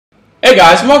Hey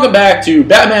guys, and welcome back to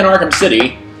Batman Arkham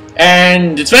City.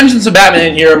 And it's Vengeance of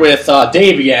Batman here with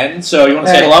Dave again. So you want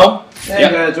to say hello?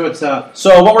 Hey guys, what's up?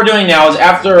 So what we're doing now is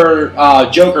after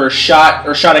Joker shot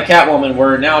at Catwoman,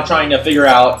 we're now trying to figure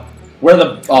out where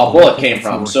the bullet came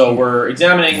from. So we're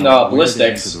examining the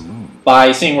ballistics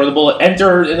by seeing where the bullet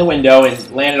entered in the window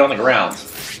and landed on the ground.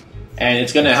 And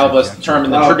it's going to help us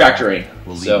determine the trajectory.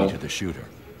 So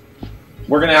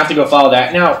we're going to have to go follow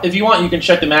that. Now, if you want, you can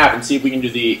check the map and see if we can do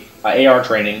the AR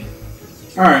training.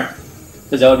 Alright.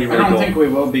 Because that would be really cool. I don't think we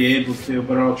will be able to,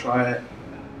 but I'll try it.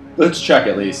 Let's check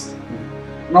at least.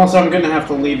 And also, I'm going to have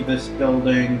to leave this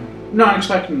building. No,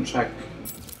 actually, I can check.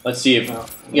 Let's see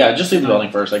if... yeah, just leave the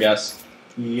building first, I guess.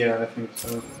 Yeah, I think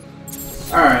so.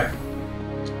 Alright.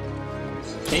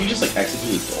 Can't you just, like, exit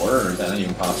through the door, or is that not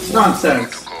even possible?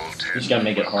 Nonsense. You just gotta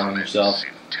make it hard on yourself.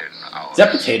 Is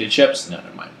that potato chips? No,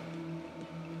 never mind.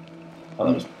 Oh,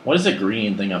 that was, what is the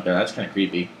green thing up there? That's kind of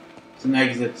creepy. It's an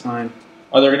exit sign.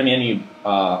 Are there going to be any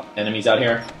enemies out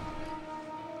here?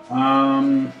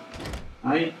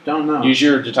 I don't know. Use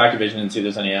your detective vision and see if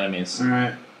there's any enemies.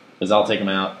 Alright. Because I'll take them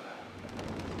out.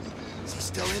 Is he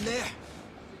still in there?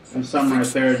 There's some right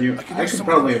there. I could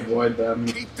probably avoid them.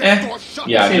 Yeah,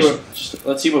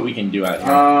 let's see what we can do out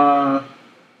here.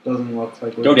 Doesn't look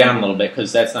like... Go down a little bit,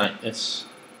 because that's not... It's...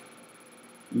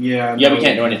 Yeah. Yeah, we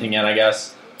can't do anything yet, I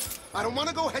guess. I don't want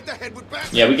to go head to head with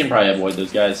Batman. Yeah, we can probably avoid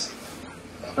those guys.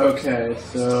 Okay,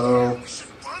 so...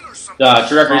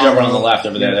 Trajectory's over on the left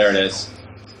over there. There it is.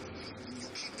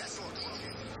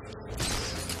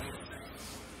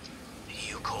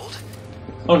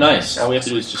 Oh, nice. All we have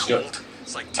to do is just go...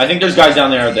 I think there's guys down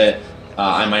there that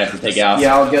I might have to take out.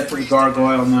 Yeah, I'll get the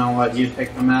gargoyle and I'll let you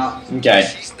take them out.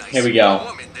 Okay, here we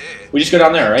go. We just go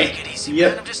down there, right?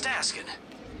 Yep. I'm just asking.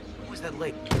 Who was that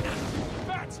lady?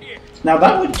 Now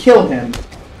that would kill him.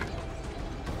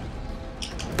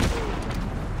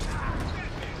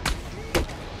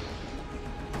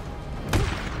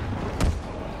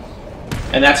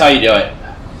 And that's how you do it.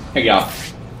 Here you go.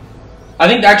 I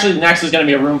think actually next is going to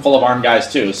be a room full of armed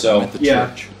guys too, so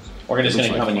yeah. We're just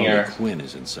going to come in here. Quinn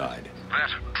is inside. That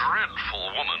dreadful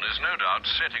woman is no doubt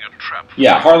setting a trap.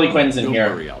 Yeah, Harley Quinn's in here.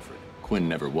 Don't worry, Alfred. Quinn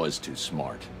never was too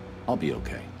smart. I'll be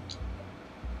okay.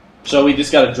 So we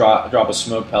just got to drop a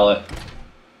smoke pellet.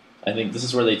 I think this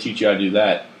is where they teach you how to do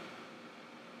that.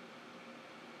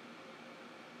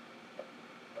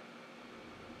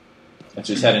 Let's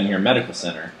just head in here, medical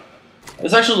center.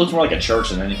 This actually looks more like a church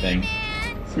than anything.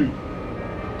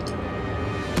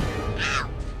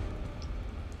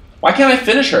 Why can't I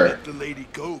finish her? Let the lady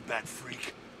go, Bat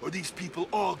Freak, or these people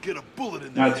all get a bullet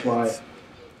in their That's why.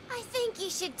 I think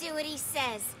you should do what he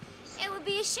says. It would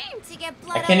be a shame to get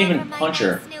blood I can't all even over my punch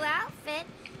her. nice new outfit.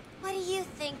 What do you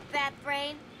think,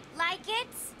 Batbrain? Like it?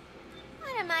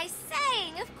 What am I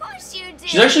saying? Of course you do.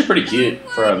 She's actually pretty cute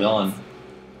for a villain.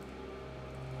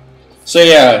 So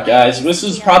yeah, guys, this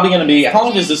is probably going to be... How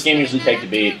long does this game usually take to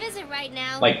beat?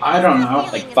 Like, I don't know.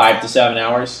 Like 5 to 7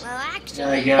 hours? Well, actually, Yeah,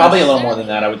 I guess. Probably a little more than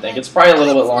that, I would think. It's probably a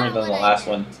little bit longer than the last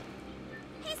one.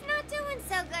 He's not doing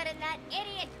so good, and that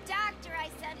idiot doctor I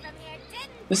sent from here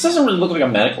didn't. This doesn't really look like a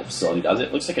medical facility, does it?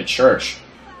 It looks like a church.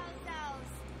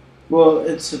 Well,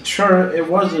 it's a church. It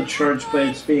was a church, but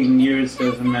it's being used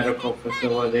as a medical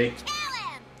facility.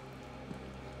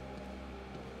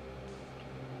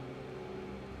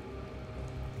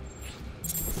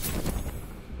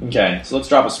 Okay, so let's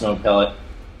drop a smoke pellet.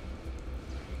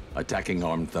 Attacking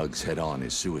armed thugs head-on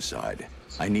is suicide.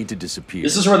 I need to disappear.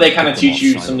 This is where they kind of Pick them teach off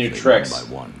you some new silently, tricks. one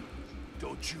by one.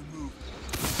 Don't you move.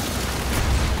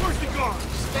 Where's the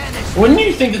guard? Wouldn't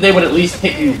you think that they would at least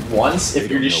hit you once if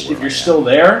you're still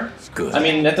there? Good. I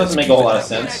mean, that doesn't make a whole lot of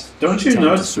sense. Don't you Time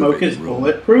know to smoke survey is the room.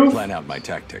 bulletproof? Plan out my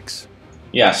tactics.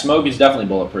 Yeah, smoke is definitely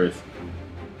bulletproof.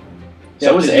 Yeah,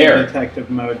 So is it's in air.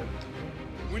 detective mode.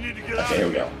 We need to get Okay, here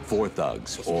we go. 4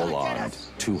 thugs, all armed.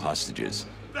 2 hostages.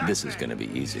 This is gonna be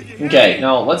easy. Okay,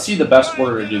 now let's see the best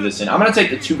order to do this in. I'm gonna take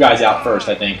the 2 guys out first,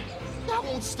 I think. That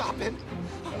won't stop him.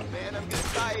 Oh man, I'm gonna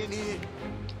die in here.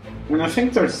 And I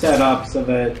think they're set up so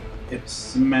that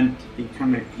it's meant to be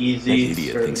kind of easy. That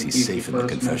idiot or thinks he's easy safe in the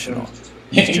first confessional. mission.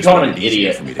 He's You just call him made an it easier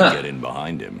idiot. for me to get in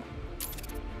behind him.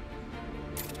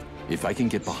 If I can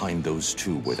get behind those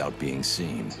 2 without being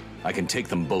seen, I can take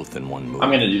them both in one move.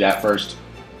 I'm gonna do that first.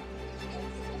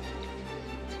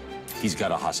 He's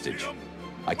got a hostage.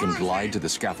 I can glide to the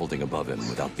scaffolding above him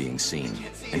without being seen,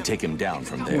 and take him down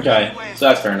from there. Okay, so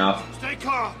that's fair enough. Stay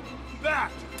calm.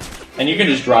 Back. And you can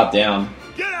just drop down.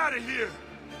 Get out of here.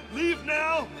 Leave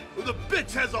now, or the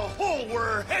bitch has a hole where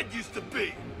her head used to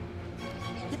be.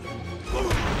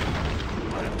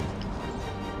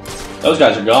 Those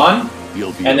guys are gone.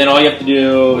 You'll be And then all you have to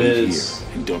do Wait is... here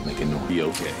and don't make a noise. Be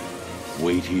okay.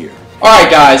 Wait here.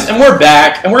 Alright guys, and we're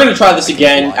back, and we're going to try this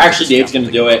again. Actually, Dave's going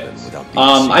to do it.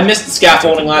 I missed the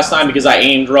scaffolding last time because I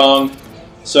aimed wrong.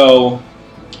 So...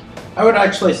 I would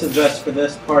actually suggest for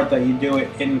this part that you do it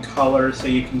in color so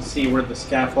you can see where the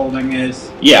scaffolding is.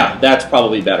 yeah, that's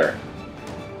probably better.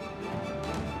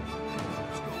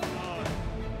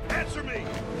 Answer me!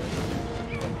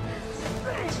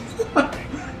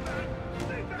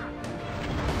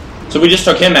 So we just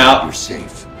took him out, You're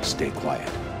safe. Stay quiet.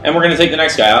 and we're going to take the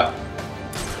next guy out.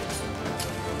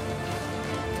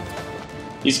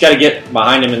 He's got to get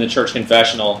behind him in the church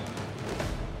confessional.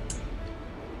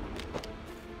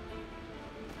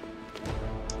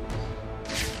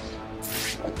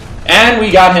 And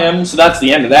we got him, so that's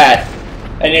the end of that.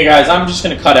 And yeah, guys, I'm just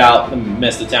going to cut out the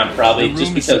missed attempt probably, The just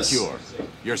room is because, secure.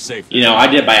 You're safe. you know, I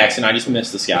did it by accident. I just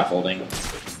missed the scaffolding.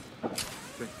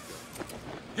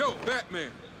 Yo,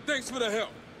 Batman, thanks for the help.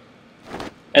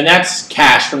 And that's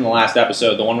Cash from the last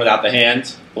episode, the one without the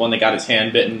hand, the one that got his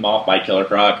hand bitten off by Killer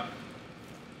Croc.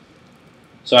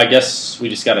 So I guess we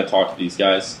just got to talk to these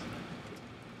guys.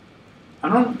 I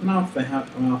don't know if they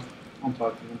have... Well, I'll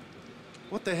talk to them.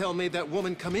 What the hell made that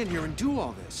woman come in here and do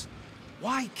all this?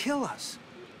 Why kill us?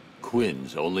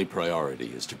 Quinn's only priority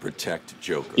is to protect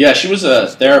Joker. Yeah, she was a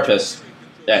therapist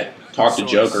that talked to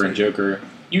Joker, and Joker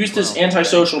used his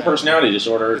antisocial personality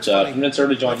disorder to convince her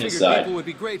to join his People side. would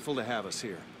be grateful to have us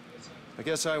here. I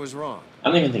guess I was wrong. I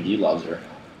don't even think he loves her.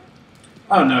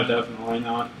 Oh, no, definitely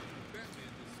not.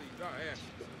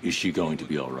 Is she going to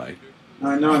be all right?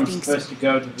 I know I'm think supposed so. to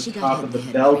go to the She got top hit of the in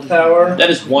the head bell pretty tower.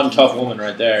 That is one tough woman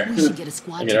right there. We should get a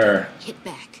squad Look at her. together. Hit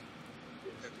back.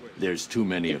 There's too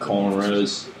many of them.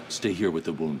 Cornrows. Stay here with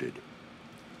the wounded.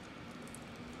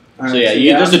 Alright, So,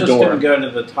 yeah, there's I'm a just door. gonna go to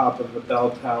the top of the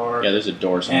bell tower. Yeah, there's a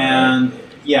door somewhere. And,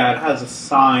 yeah, it has a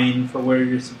sign for where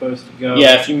you're supposed to go.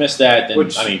 Yeah, if you missed that, then,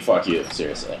 Which- I mean, fuck you,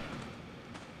 seriously.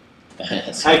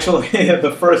 Actually,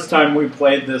 the first time we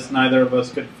played this, neither of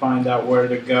us could find out where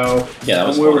to go. Yeah, that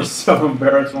was and we were funny. so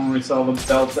embarrassed when we saw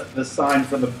the sign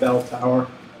for the bell tower.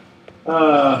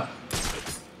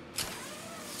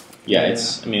 Yeah,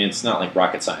 it's, I mean, it's not like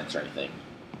rocket science or anything.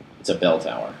 It's a bell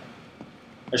tower.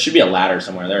 There should be a ladder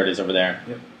somewhere. There it is over there.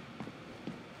 Yep.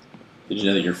 Did you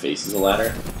know that your face is a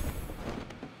ladder?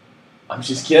 I'm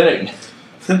just kidding.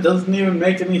 It doesn't even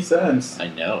make any sense. I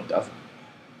know, it doesn't.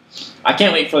 I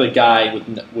can't wait for the guy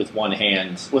with one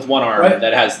hand, with one arm, Right.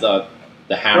 that has the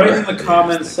hammer. Write in the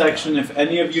comments section if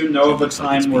any of you know of a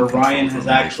time where Ryan has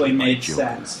actually made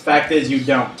sense. Fact is, you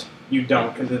don't. You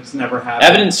don't, because it's never happened.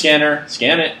 Evidence scanner.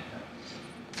 Scan it.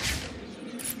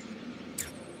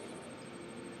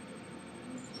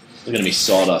 There's gonna be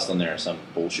sawdust on there or some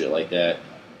bullshit like that.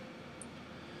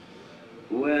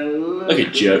 Look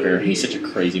at Joker. He's such a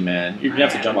crazy man. You're gonna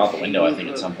have to jump out the window, I think,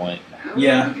 at some point.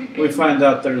 Yeah, we find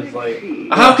out there's like...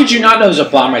 How could you not know there's a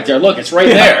bomb right there? Look, it's right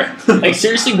there. Like,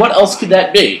 seriously, what else could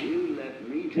that be?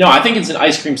 No, I think it's an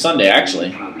ice cream sundae,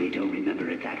 actually. Probably don't remember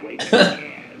it that way for years.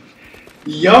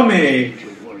 Yummy!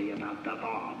 Don't worry about the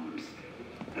bombs.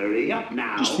 Hurry up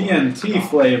now. TNT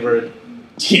flavored.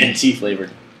 TNT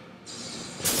flavored.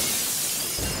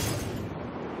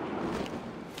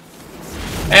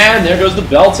 And there goes the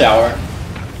bell tower.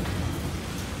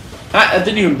 That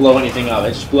didn't even blow anything up.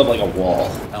 It just blew up like a wall.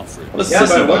 Alfred. What a Yeah, but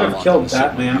system it would bomb. have killed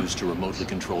Batman. Used to remotely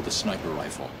control the sniper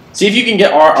rifle. See if you can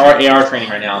get our AR training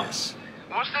right now. Was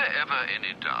there ever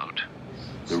any doubt?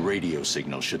 The radio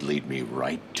signal should lead me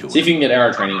right to See if it. you can get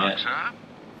AR training Right, yet. sir?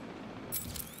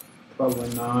 Probably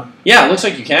not. Yeah, it looks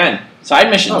like you can. Side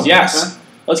missions, Oh, yes. okay.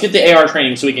 Let's get the AR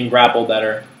training so we can grapple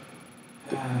better.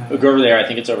 We'll go over there. I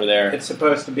think it's over there. It's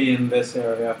supposed to be in this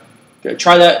area. Go,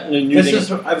 try that new This thing. is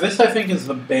this I think is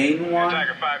the Bane one.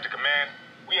 Tiger 5 to command.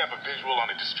 We have a visual on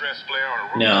a distress flare on a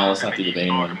roof. No, let's not do the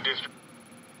Bane one.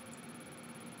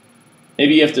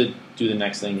 Maybe you have to do the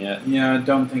next thing yet. Yeah, I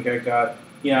don't think I got.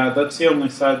 Yeah, that's the only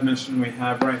side mission we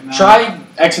have right now. Try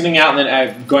exiting out and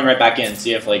then going right back in.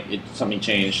 See if like something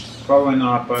changed. Probably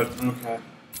not, but okay.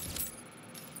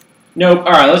 Nope.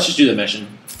 All right, let's just do the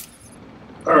mission.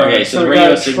 All right, Okay, so so the we radio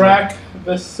gotta signal- track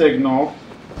the signal.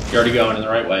 You're already going in the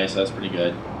right way, so that's pretty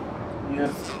good.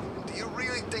 Yeah. Do you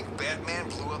really think Batman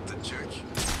blew up the church?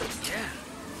 Yeah.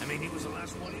 I mean, he was the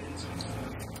last one in.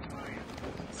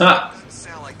 Huh. Doesn't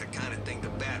sound like the kind of thing the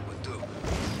Bat would do.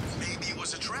 Maybe it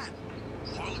was a trap.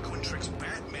 Harlequin tricks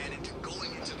Batman into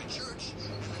going into the church,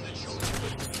 and then the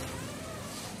Joker.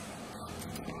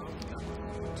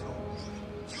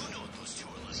 You know what those two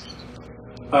are listening.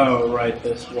 Oh, right,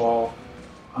 this wall.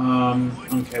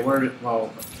 Okay, where did...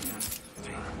 Well,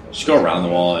 Just go around the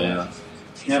wall, yeah.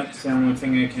 yep, it's the only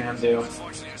thing I can do.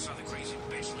 Unfortunately, I saw the crazy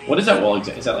What is that wall?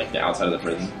 Is that like the outside of the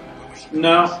prison?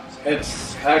 No,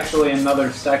 it's actually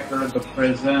another sector of the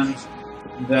prison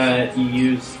that you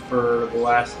used for the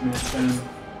last mission.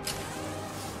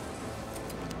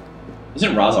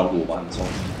 Isn't Ra's al Ghul behind this whole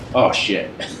thing? Oh shit.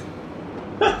 Full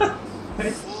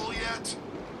yet?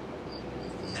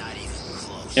 Not even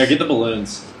close. Here, get the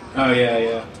balloons. Oh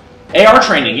yeah. AR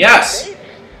training, yes!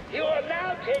 You are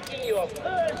now taking your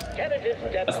first tentative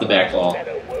step. That's the back claw.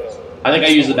 I think I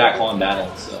used the back claw in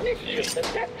battle, so maybe.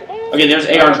 Okay, there's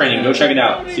AR training. Go check it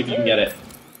out. See if you can get it.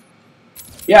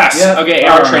 Yes! Yep. Okay,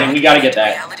 AR training. We gotta get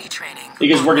that.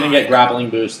 Because we're gonna get grappling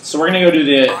boosts. So we're gonna go do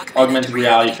the augmented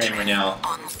reality training right now.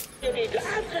 You need to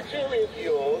answer to is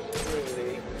yours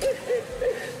truly.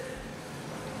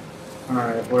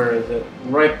 Alright, where is it?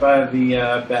 Right by the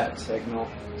bat signal.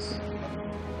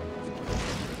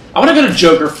 I want to go to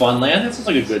Joker Funland. That sounds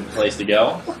like a good place to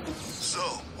go. So,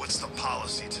 what's the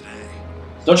policy today?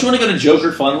 Don't you want to go to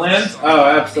Joker Funland? Oh,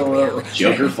 absolutely.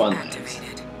 Joker Funland.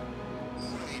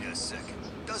 Wait a second.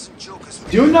 Doesn't Joker's...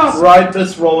 Do not ride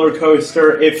this roller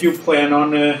coaster if you plan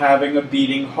on having a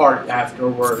beating heart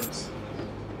afterwards.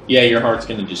 Yeah, your heart's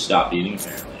gonna just stop beating,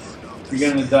 apparently.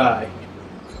 You're gonna die.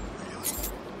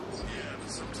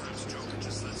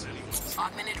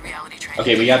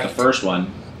 Okay, we got the first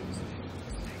one.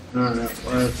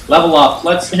 Alright, Level up.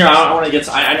 Let's. Here, I want to get.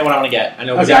 I know what I want to get. I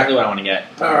know exactly what I want to get.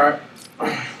 Alright.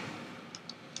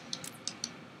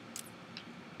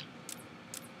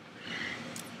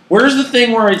 Where's the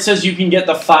thing where it says you can get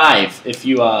the 5 if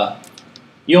you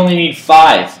you only need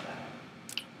 5?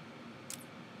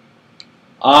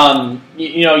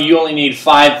 You know, you only need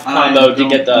 5 combo to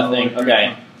get the thing.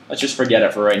 Okay, let's just forget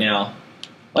it for right now.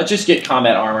 Let's just get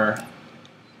combat armor.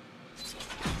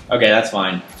 Okay, that's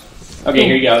fine. Okay,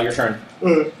 here you go. Your turn.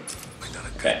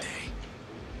 Okay.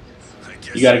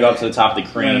 You got to go up to the top of the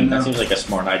crane. That seems like a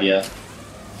smart idea.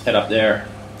 Head up there.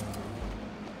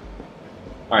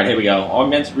 All right, here we go.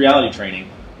 Augmented reality training.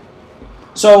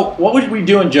 So, what would we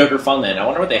do in Joker Funland? I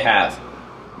wonder what they have.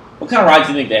 What kind of rides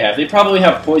do you think they have? They probably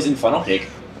have poison funnel cake.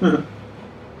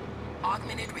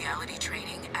 Augmented reality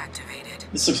training activated.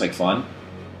 This looks like fun.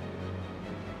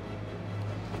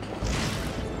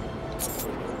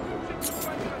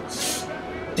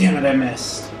 Damn it, I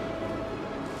missed.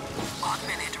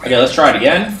 Okay, let's try it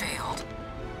again.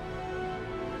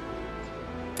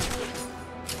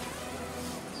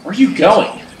 Where are you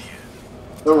going?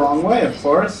 The wrong way, of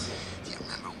course.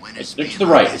 It's to the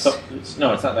right.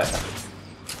 No, it's not that time.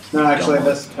 No, actually,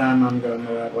 this time I'm going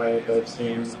the right way, but it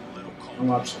seems...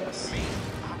 Watch this.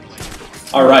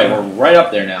 Alright, we're right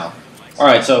up there now.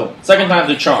 Alright, so second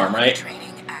time's a charm, right?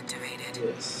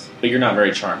 Yes. But you're not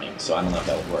very charming, so I don't know if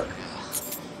that would work.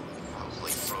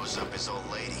 Probably froze up his old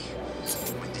lady.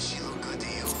 When did she look good to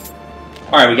you?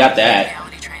 Alright, we got that.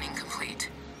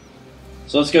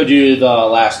 So let's go do the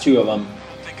last 2 of them.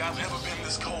 Think I've ever been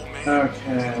this cold, man.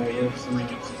 Okay, here's the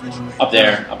next one. Up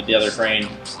there, up at the other crane.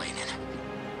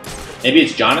 Maybe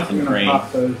it's Jonathan I'm gonna Crane.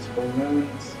 pop those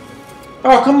balloons.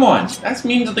 Oh, come on. That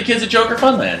means that the kids at Joker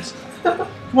Funland.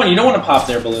 Come on, you don't want to pop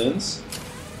their balloons.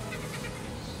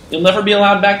 You'll never be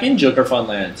allowed back in Joker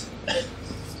Funland.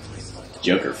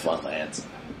 Joker Funland.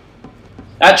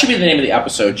 That should be the name of the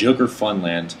episode, Joker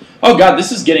Funland. Oh god,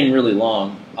 this is getting really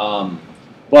long.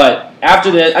 But after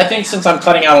that, I think since I'm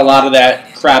cutting out a lot of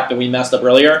that crap that we messed up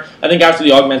earlier, I think after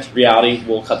the augmented reality,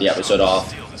 we'll cut the episode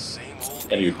off.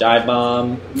 Get your dive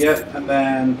bomb. Yep, and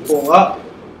then pull up.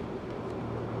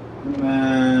 And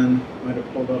then, might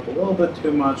have pulled up a little bit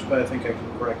too much, but I think I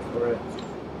can correct for it.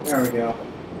 There we go.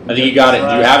 I think you got it.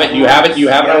 Do you have it? You have it? You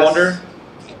have it, I wonder?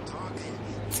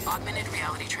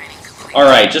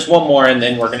 Alright, just one more, and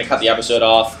then we're going to cut the episode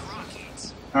off.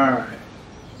 Alright.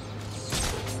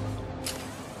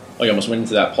 Oh, you almost went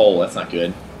into that pole. That's not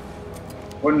good.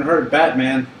 Wouldn't hurt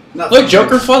Batman. Nothing. Look,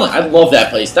 Joker Funland. I love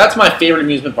that place. That's my favorite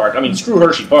amusement park. I mean, screw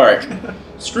Hershey Park.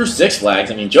 Screw Six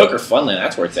Flags. I mean, Joker Funland,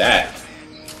 that's where it's at.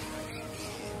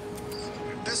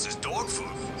 This is dog food.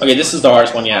 Okay, this is the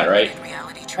hardest one yet, right?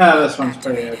 This one's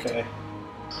pretty okay.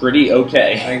 Pretty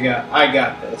okay. I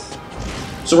got this.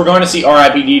 So we're going to see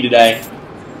RIPD today.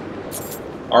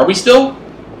 Are we still?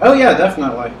 Oh yeah,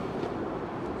 definitely.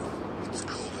 It's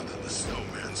colder than the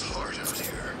snowman's heart out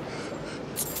here.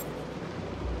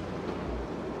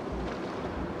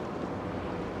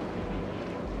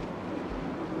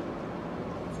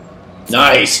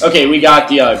 Nice. Okay, we got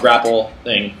the grapple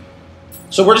thing.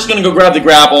 So we're just going to go grab the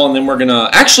grapple, and then we're going to...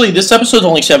 Actually, this episode's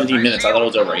only 17 minutes. I thought it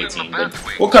was over 18, but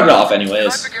we'll cut it off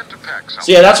anyways.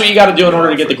 So yeah, that's what you got to do in order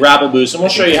to get the grapple boost, and we'll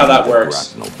show you how that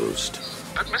works. Boost.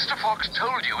 But Mr. Fox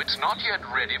told you it's not yet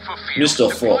ready for field Mr.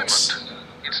 deployment. Fox.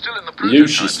 It's still in the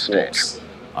Lucius prototype Fox. stage.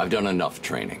 I've done enough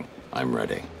training. I'm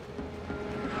ready.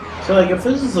 So, like, if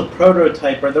this is a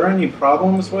prototype, are there any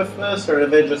problems with this, or are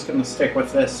they just going to stick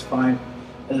with this fine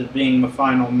as being the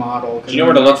final model? Do you know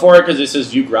where to look for it? Because it says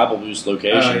view grapple boost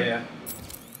location. Oh, yeah.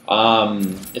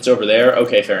 It's over there.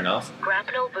 Okay, fair enough.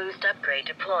 Grapnel boost upgrade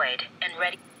deployed and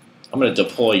ready. I'm gonna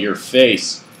deploy your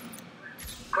face.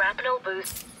 Grapnel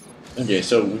boost. Okay,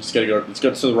 so we just gotta go. Let's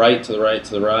go to the right, to the right,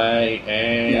 to the right,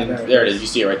 and Yeah, there it is. You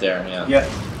see it right there. Yeah. Yep.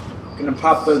 Gonna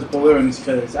pop those balloons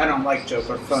because I don't like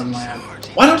Joker Funland.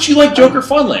 Why don't you like Joker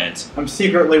Funland? I'm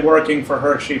secretly working for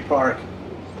Hershey Park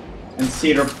and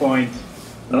Cedar Point.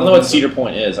 I don't know what Cedar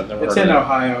Point is. I've never heard of it. It's in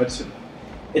Ohio.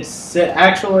 It's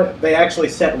actually they actually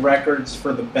set records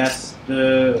for the best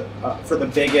for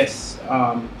the biggest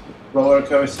roller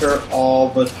coaster all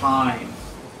the time.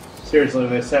 Seriously,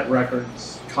 they set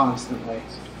records constantly.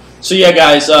 So yeah,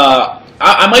 guys,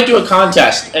 I might do a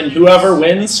contest, and whoever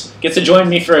wins gets to join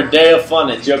me for a day of fun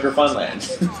at Joker Funland.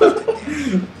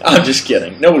 I'm just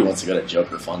kidding. Nobody wants to go to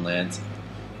Joker Funland.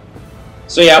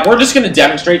 So yeah, we're just going to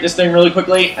demonstrate this thing really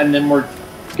quickly, and then we're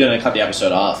going to cut the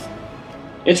episode off.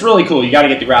 It's really cool. You got to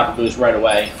get the grapple boost right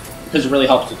away, because it really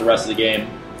helps with the rest of the game.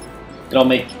 It'll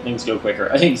make things go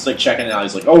quicker. I think he's like checking it out.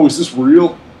 He's like, oh, is this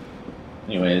real?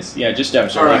 Anyways, yeah, just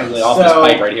demonstrate Alright, off this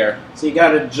pipe right here. So you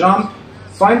got to jump,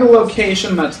 find a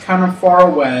location that's kind of far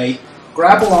away,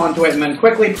 grapple onto it, and then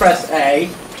quickly press A.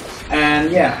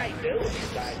 And yeah,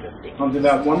 I'll do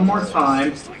that one more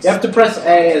time. You have to press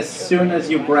A as soon as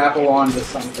you grapple onto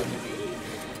something.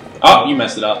 Oh, you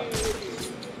messed it up.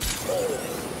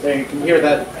 There, you can hear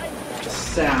that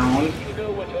sound.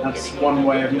 That's one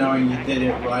way of knowing you did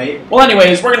it right. Well,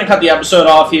 anyways, we're going to cut the episode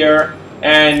off here.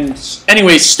 And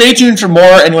anyways, stay tuned for more.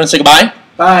 And you want to say goodbye?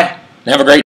 Bye. And have a great